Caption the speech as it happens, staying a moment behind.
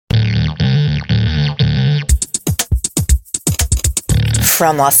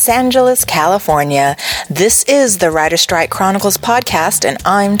From Los Angeles, California, this is the Writer Strike Chronicles podcast, and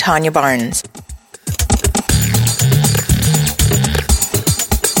I'm Tanya Barnes.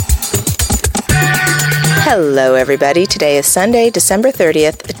 Hello, everybody. Today is Sunday, December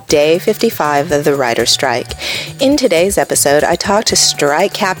 30th, day 55 of the Writer Strike. In today's episode, I talked to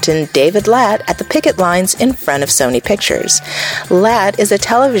strike captain David Latt at the picket lines in front of Sony Pictures. Latt is a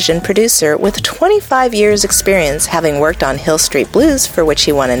television producer with 25 years' experience, having worked on Hill Street Blues, for which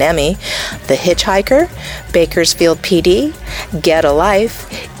he won an Emmy, The Hitchhiker, Bakersfield PD, Get a Life,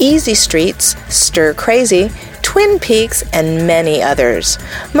 Easy Streets, Stir Crazy, Twin Peaks, and many others.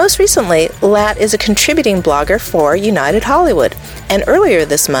 Most recently, Latt is a contributing blogger for United Hollywood, and earlier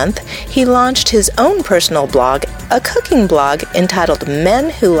this month, he launched his own personal blog, a cooking blog entitled Men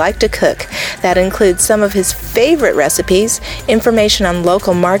Who Like to Cook, that includes some of his favorite recipes, information on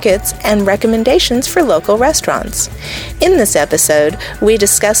local markets, and recommendations for local restaurants. In this episode, we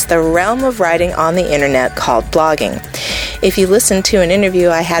discuss the realm of writing on the internet called blogging. If you listened to an interview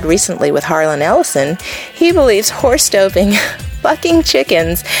I had recently with Harlan Ellison, he believes horse doping, fucking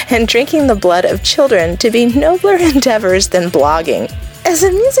chickens, and drinking the blood of children to be nobler endeavors than blogging. As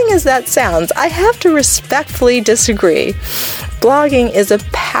amusing as that sounds, I have to respectfully disagree. Blogging is a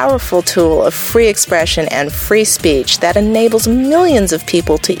powerful tool of free expression and free speech that enables millions of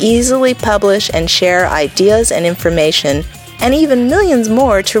people to easily publish and share ideas and information, and even millions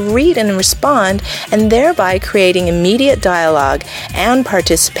more to read and respond, and thereby creating immediate dialogue and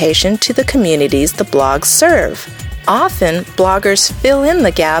participation to the communities the blogs serve. Often, bloggers fill in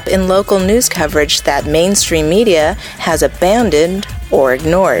the gap in local news coverage that mainstream media has abandoned or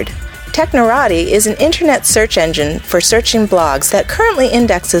ignored. Technorati is an internet search engine for searching blogs that currently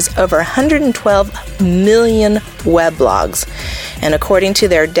indexes over 112 million weblogs. And according to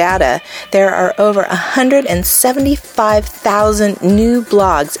their data, there are over 175,000 new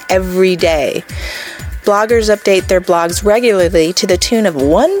blogs every day. Bloggers update their blogs regularly to the tune of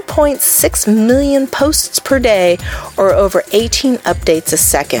 1.6 million posts per day, or over 18 updates a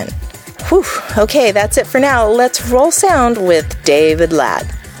second. Whew, okay, that's it for now. Let's roll sound with David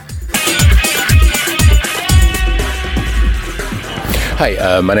Latt.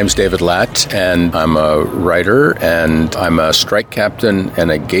 Hi, my name's David Latt, and I'm a writer, and I'm a strike captain and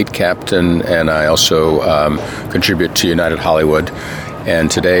a gate captain, and I also contribute to United Hollywood.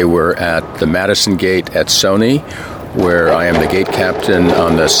 And today we're at the Madison Gate at Sony, where I am the gate captain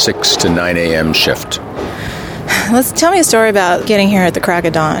on the 6 to 9 a.m. shift. Tell me a story about getting here at the crack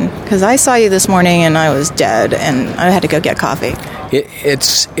of dawn, because I saw you this morning and I was dead, and I had to go get coffee.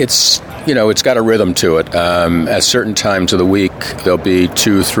 It's got a rhythm to it. At certain times of the week, there'll be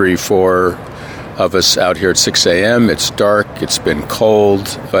 2, 3, 4 of us out here at 6 a.m. It's dark, it's been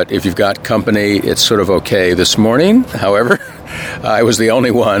cold, but if you've got company, it's sort of okay. This morning, however, I was the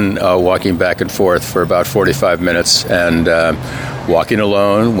only one walking back and forth for about 45 minutes, and walking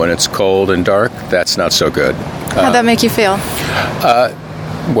alone when it's cold and dark, that's not so good. How'd that make you feel?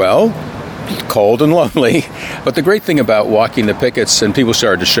 Well, cold and lonely. But the great thing about walking the pickets, and people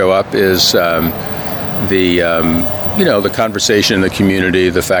started to show up, is the conversation in the community,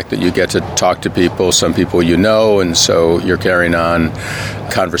 the fact that you get to talk to people, some people you know, and so you're carrying on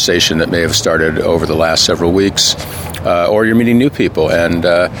conversation that may have started over the last several weeks, or you're meeting new people. And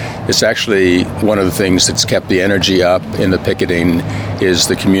it's actually one of the things that's kept the energy up in the picketing is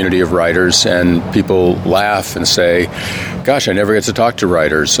the community of writers, and people laugh and say, gosh, I never get to talk to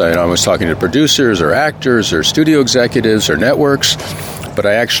writers. I was talking to producers or actors or studio executives or networks, but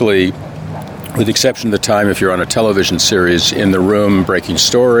I actually, with the exception of the time if you're on a television series in the room breaking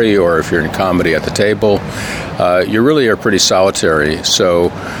story, or if you're in comedy at the table, you really are pretty solitary.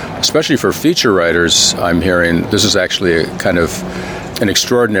 So especially for feature writers, I'm hearing this is actually a kind of an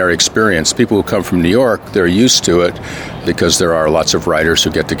extraordinary experience. People who come from New York, they're used to it because there are lots of writers who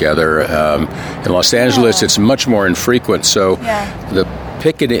get together. In Los Angeles, it's much more infrequent. So the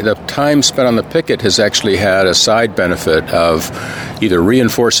time spent on the picket has actually had a side benefit of either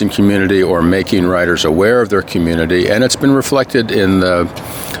reinforcing community or making writers aware of their community, and it's been reflected in the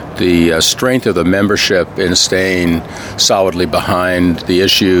strength of the membership in staying solidly behind the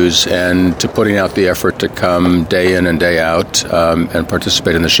issues and to putting out the effort to come day in and day out and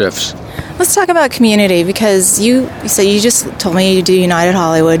participate in the shifts. Let's talk about community, because you just told me you do United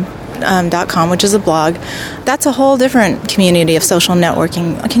Hollywood. .com, which is a blog. That's a whole different community of social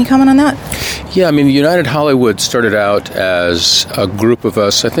networking. Can you comment on that? Yeah, I mean, United Hollywood started out as a group of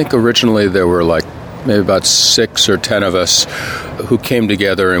us. I think originally there were maybe about 6 or 10 of us who came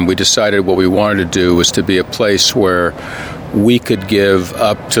together, and we decided what we wanted to do was to be a place where we could give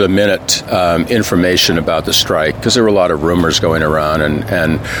up-to-the-minute information about the strike, because there were a lot of rumors going around,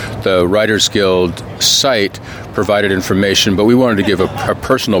 and the Writers Guild site provided information, but we wanted to give a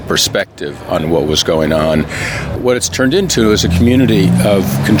personal perspective on what was going on. What it's turned into is a community of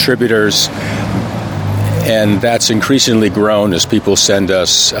contributors, and that's increasingly grown as people send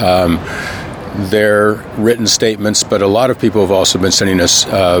us their written statements, but a lot of people have also been sending us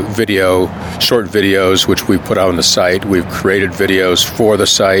short videos, which we put out on the site. We've created videos for the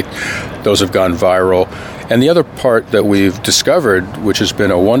site. Those have gone viral. And the other part that we've discovered, which has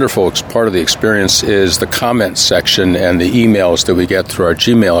been a wonderful part of the experience, is the comment section and the emails that we get through our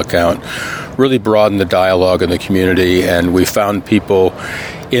Gmail account really broaden the dialogue in the community, and we found people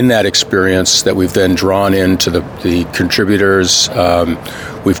in that experience that we've then drawn into the contributors.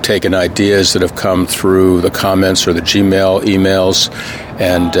 We've taken ideas that have come through the comments or the Gmail emails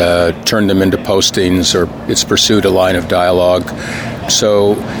and turned them into postings, or it's pursued a line of dialogue.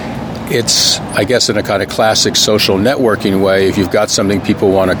 So it's, I guess, in a kind of classic social networking way, if you've got something people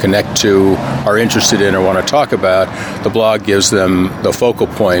want to connect to, are interested in, or want to talk about, the blog gives them the focal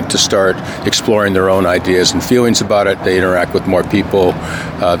point to start exploring their own ideas and feelings about it. They interact with more people.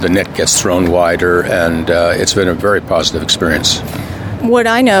 The net gets thrown wider, and it's been a very positive experience. What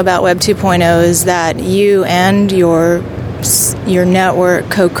I know about Web 2.0 is that you and your network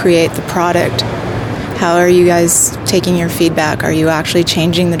co-create the product. How are you guys taking your feedback? Are you actually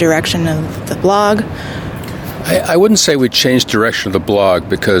changing the direction of the blog? I wouldn't say we changed direction of the blog,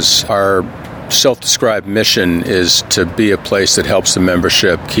 because our self-described mission is to be a place that helps the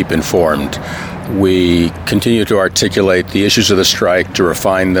membership keep informed. We continue to articulate the issues of the strike, to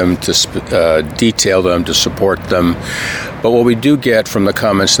refine them, to detail them, to support them. But what we do get from the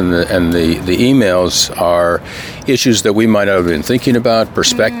comments and the emails are issues that we might not have been thinking about,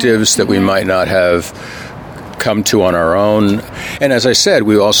 perspectives that we might not have come to on our own. And as I said,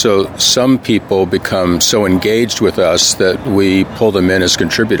 some people become so engaged with us that we pull them in as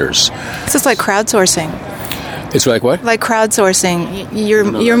contributors. So it's like crowdsourcing. It's like what? Like crowdsourcing.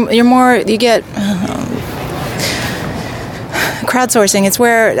 You're more, you get crowdsourcing. It's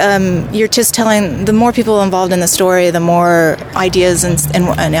where you're just telling, the more people involved in the story, the more ideas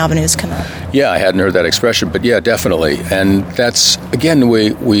and avenues come up. Yeah, I hadn't heard that expression, but yeah, definitely. And that's, again,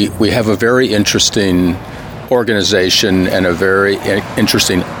 we have a very interesting organization and a very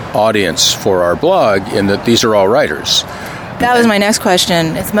interesting audience for our blog, in that these are all writers. That was my next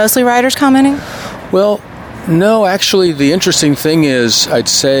question. It's mostly writers commenting? Well, no, actually, the interesting thing is, I'd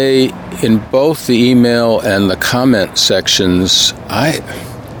say in both the email and the comment sections, I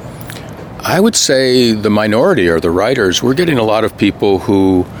would say the minority are the writers. We're getting a lot of people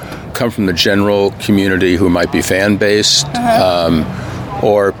who come from the general community who might be fan-based,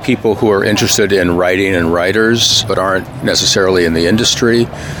 or people who are interested in writing and writers but aren't necessarily in the industry.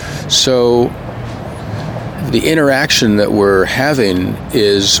 So the interaction that we're having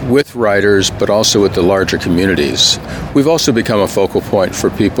is with writers, but also with the larger communities. We've also become a focal point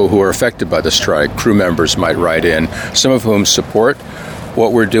for people who are affected by the strike. Crew members might write in, some of whom support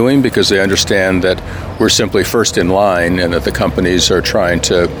what we're doing because they understand that we're simply first in line, and that the companies are trying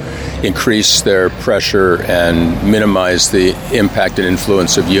to increase their pressure and minimize the impact and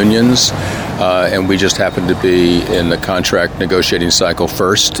influence of unions. And we just happen to be in the contract negotiating cycle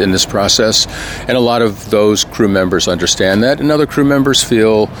first in this process. And a lot of those crew members understand that, and other crew members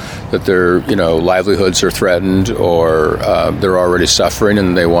feel that their livelihoods are threatened, or they're already suffering,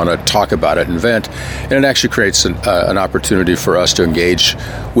 and they want to talk about it and vent. And it actually creates an opportunity for us to engage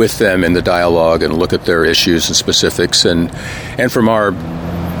with them in the dialogue and look at their issues and specifics. And from our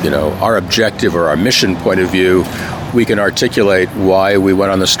objective or our mission point of view, we can articulate why we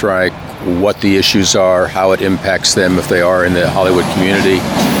went on the strike, what the issues are, how it impacts them if they are in the Hollywood community.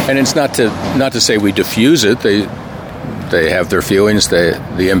 And it's not to say we diffuse it. They have their feelings.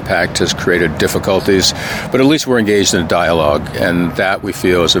 The impact has created difficulties, but at least we're engaged in a dialogue, and that we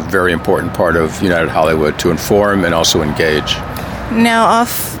feel is a very important part of United Hollywood, to inform and also engage. Now,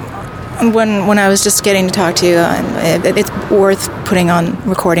 when I was just getting to talk to you, it's worth putting on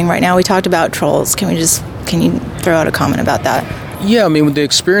recording right now. We talked about trolls. Can you throw out a comment about that? Yeah, I mean, with the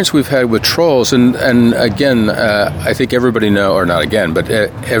experience we've had with trolls, and again, I think everybody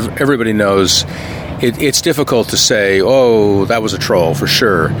everybody knows it's difficult to say, oh, that was a troll for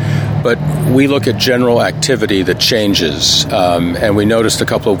sure. But we look at general activity that changes. And we noticed a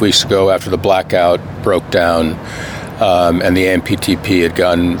couple of weeks ago, after the blackout broke down, and the AMPTP had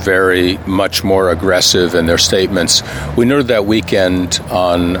gotten very much more aggressive in their statements, we noted that weekend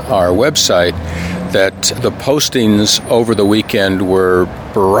on our website that the postings over the weekend were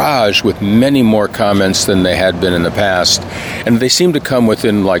barraged with many more comments than they had been in the past. And they seemed to come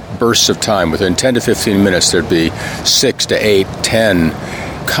within like bursts of time. Within 10 to 15 minutes, there'd be 6 to 8, 10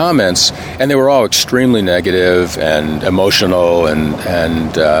 comments, and they were all extremely negative and emotional and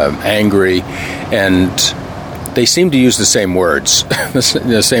angry, and they seemed to use the same words,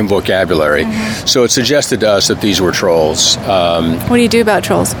 the same vocabulary. Mm-hmm. So it suggested to us that these were trolls. What do you do about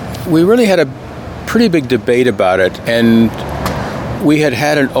trolls? We really had a pretty big debate about it, and we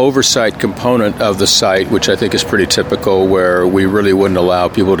had an oversight component of the site, which I think is pretty typical, where we really wouldn't allow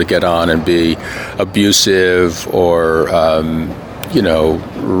people to get on and be abusive or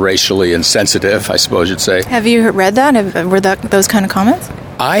racially insensitive, I suppose you'd say. Have you read that? Were those kind of comments?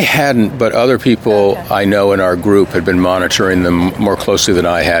 I hadn't, but other people I know in our group had been monitoring them more closely than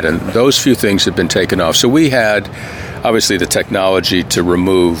I had, and those few things had been taken off. So we had, obviously, the technology to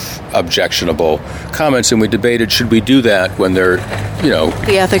remove objectionable comments, and we debated, should we do that when they're,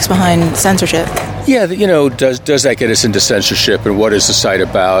 The ethics behind censorship. Yeah, does that get us into censorship, and what is the site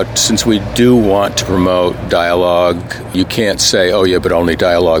about? Since we do want to promote dialogue, you can't say, oh yeah, but only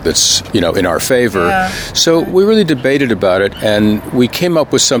dialogue that's, in our favor. Yeah. So we really debated about it, and we came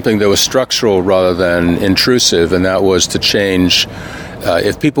up with something that was structural rather than intrusive, and that was to change,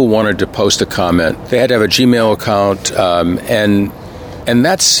 if people wanted to post a comment, they had to have a Gmail account, and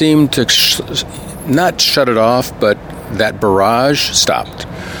that seemed to not shut it off, but that barrage stopped.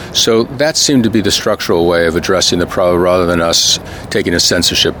 So that seemed to be the structural way of addressing the problem, rather than us taking a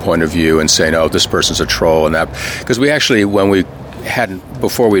censorship point of view and saying, oh, this person's a troll, and that. Because we actually,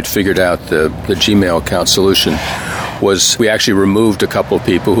 before we'd figured out the Gmail account solution, we actually removed a couple of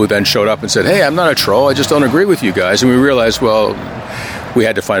people who then showed up and said, hey, I'm not a troll, I just don't agree with you guys. And we realized, well, we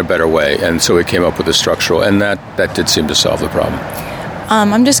had to find a better way, and so we came up with the structural, and that did seem to solve the problem.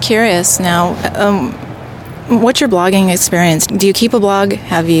 I'm just curious now. What's your blogging experience? Do you keep a blog?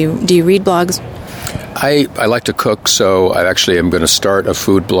 Do you read blogs? I like to cook, so I actually am going to start a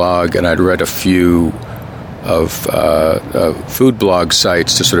food blog, and I'd read a few of food blog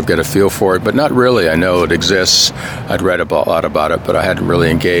sites to sort of get a feel for it, but not really. I know it exists. I'd read a lot about it, but I hadn't really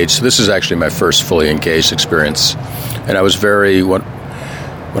engaged. So this is actually my first fully engaged experience, and I was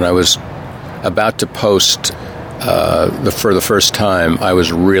when I was about to post for the first time, I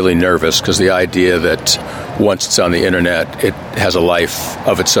was really nervous, because the idea that once it's on the internet, it has a life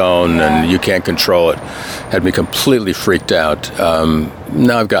of its own and you can't control it had me completely freaked out.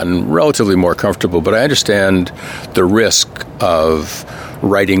 Now I've gotten relatively more comfortable, but I understand the risk of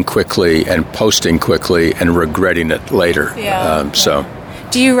writing quickly and posting quickly and regretting it later. So,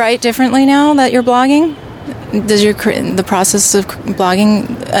 do you write differently now that you're blogging? Does the process of blogging?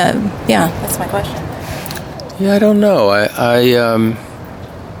 That's my question. Yeah, I don't know.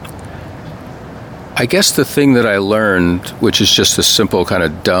 I guess the thing that I learned, which is just a simple kind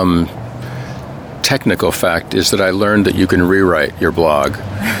of dumb technical fact, is that I learned that you can rewrite your blog,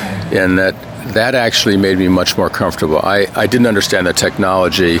 and that actually made me much more comfortable. I didn't understand the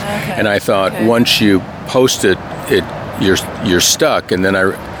technology, and I thought once you post it, you're stuck, and then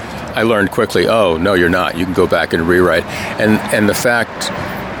I learned quickly, oh, no, you're not. You can go back and rewrite. And the fact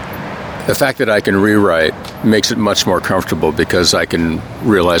that I can rewrite makes it much more comfortable, because I can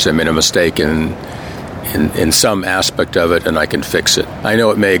realize I made a mistake in some aspect of it, and I can fix it. I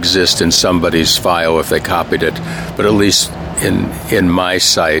know it may exist in somebody's file if they copied it, but at least in my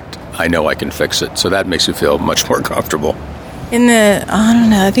site, I know I can fix it. So that makes me feel much more comfortable.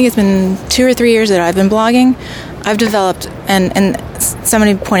 I think it's been 2 or 3 years that I've been blogging, I've developed, and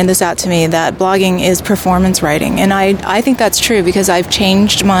somebody pointed this out to me, that blogging is performance writing. And I think that's true, because I've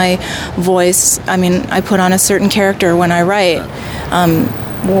changed my voice. I mean, I put on a certain character when I write.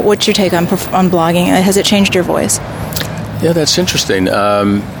 What's your take on blogging? Has it changed your voice? Yeah, that's interesting.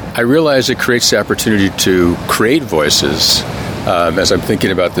 I realize it creates the opportunity to create voices. As I'm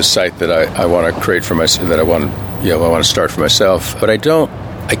thinking about this site that I want to create for myself, that I want to start for myself. But I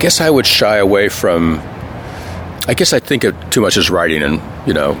guess I would shy away from. I guess I think of too much as writing, and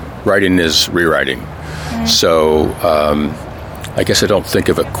writing is rewriting. Mm-hmm. So I guess I don't think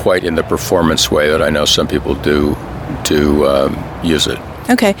of it quite in the performance way that I know some people do to use it.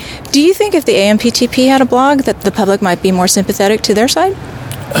 Okay. Do you think if the AMPTP had a blog that the public might be more sympathetic to their side?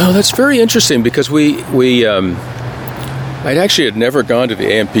 Oh, that's very interesting, because I actually had never gone to the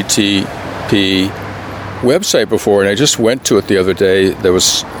AMPTP website before, and I just went to it the other day. There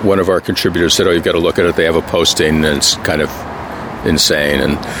was one of our contributors said, oh, you've got to look at it. They have a posting, and it's kind of insane.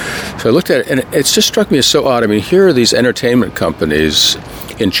 And so I looked at it, and it just struck me as so odd. I mean, here are these entertainment companies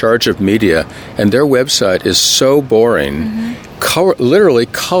in charge of media, and their website is so boring, literally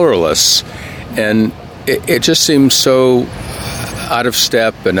colorless, And it just seems so out of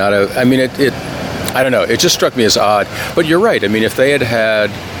step and I don't know, it just struck me as odd. But you're right. I mean, if they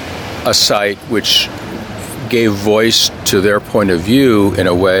had a site which gave voice to their point of view in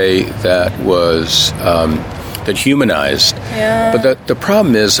a way that was that humanized. Yeah. But the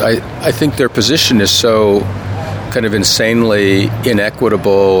problem is, I think their position is so kind of insanely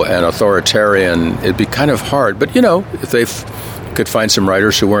inequitable and authoritarian. It'd be kind of hard. But, if they could find some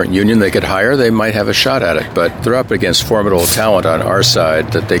writers who weren't union they could hire, they might have a shot at it. But they're up against formidable talent on our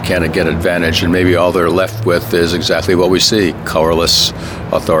side that they can't get advantage, and maybe all they're left with is exactly what we see: colorless,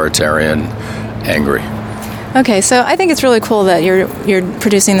 authoritarian, angry. Okay, so I think it's really cool that you're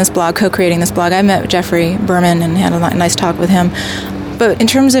producing this blog, co-creating this blog. I met Jeffrey Berman and had a nice talk with him. But in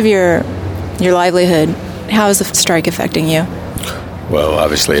terms of your livelihood, how is the strike affecting you? Well,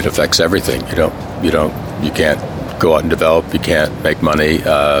 obviously it affects everything. You can't go out and develop. You can't make money.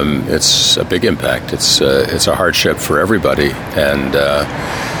 It's a big impact. It's a hardship for everybody. And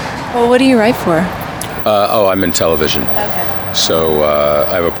well, what do you write for? I'm in television. Okay. So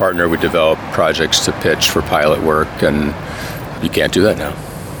I have a partner. We develop projects to pitch for pilot work, and you can't do that now.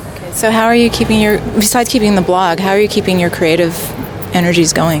 Okay. So how are you besides keeping the blog, how are you keeping your creative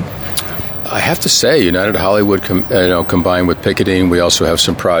energies going? I have to say, United Hollywood, combined with picketing, we also have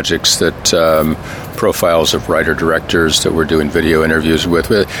some projects that profiles of writer-directors that we're doing video interviews with.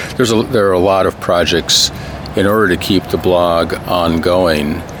 There are a lot of projects in order to keep the blog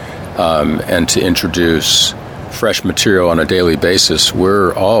ongoing and to introduce fresh material on a daily basis.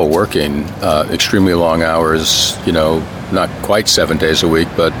 We're all working extremely long hours, not quite 7 days a week,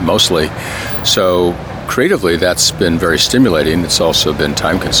 but mostly. So creatively, that's been very stimulating. It's also been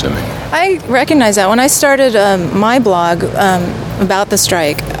time-consuming. I recognize that. When I started my blog about the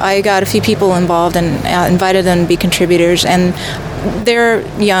strike, I got a few people involved and invited them to be contributors, and they're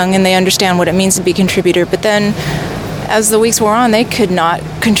young and they understand what it means to be a contributor, but then as the weeks wore on, they could not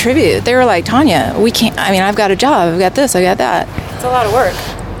contribute. They were like, Tanya, we can't, I've got a job, I've got this, I've got that. It's a lot of work.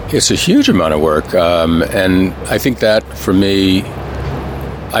 It's a huge amount of work, and I think that, for me,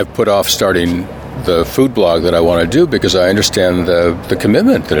 I've put off starting the food blog that I want to do because I understand the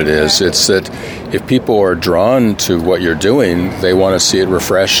commitment that it is. It's that if people are drawn to what you're doing, they want to see it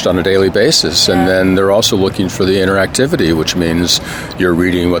refreshed on a daily basis, and then they're also looking for the interactivity, which means you're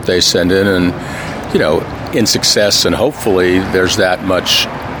reading what they send in, and in success, and hopefully there's that much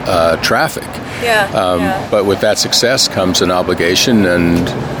traffic. But with that success comes an obligation, and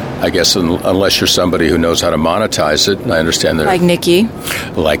I guess unless you're somebody who knows how to monetize it, and I understand that. Like Nikki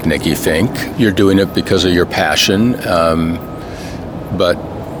Fink, you're doing it because of your passion, but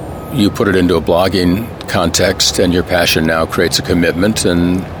you put it into a blogging context, and your passion now creates a commitment,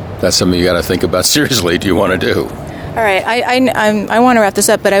 and that's something you got to think about seriously. Do you want to do? All right, I want to wrap this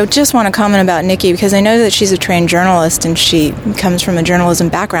up, but I just want to comment about Nikki because I know that she's a trained journalist and she comes from a journalism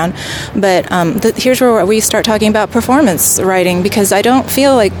background. But here's where we start talking about performance writing, because I don't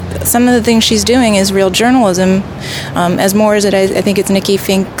feel like some of the things she's doing is real journalism, as more as I think it's Nikki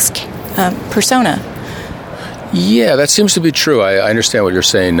Fink's persona. Yeah, that seems to be true. I understand what you're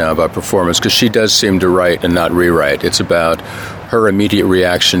saying now about performance, because she does seem to write and not rewrite. It's about her immediate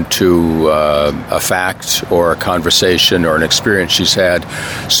reaction to a fact or a conversation or an experience she's had.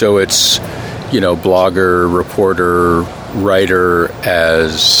 So it's, blogger, reporter, writer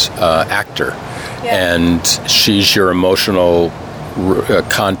as actor. Yeah. And she's your emotional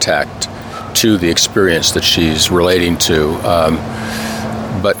contact to the experience that she's relating to.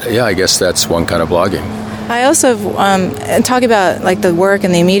 But yeah, I guess that's one kind of blogging. I also talk about like the work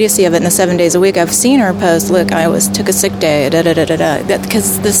and the immediacy of it in the 7 days a week. I've seen her post, look, I took a sick day,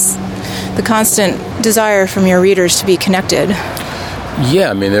 because the constant desire from your readers to be connected.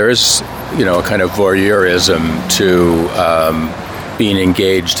 Yeah, there is, a kind of voyeurism to being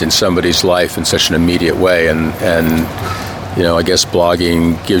engaged in somebody's life in such an immediate way, and I guess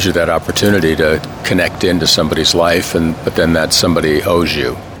blogging gives you that opportunity to connect into somebody's life, but then that somebody owes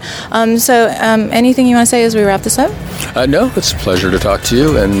you. Anything you want to say as we wrap this up? No, it's a pleasure to talk to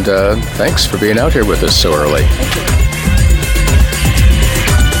you, and thanks for being out here with us so early. Thank you.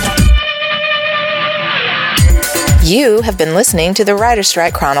 You have been listening to the Writer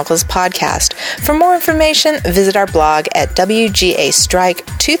Strike Chronicles podcast. For more information, visit our blog at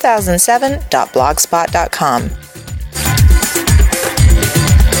wgastrike2007.blogspot.com.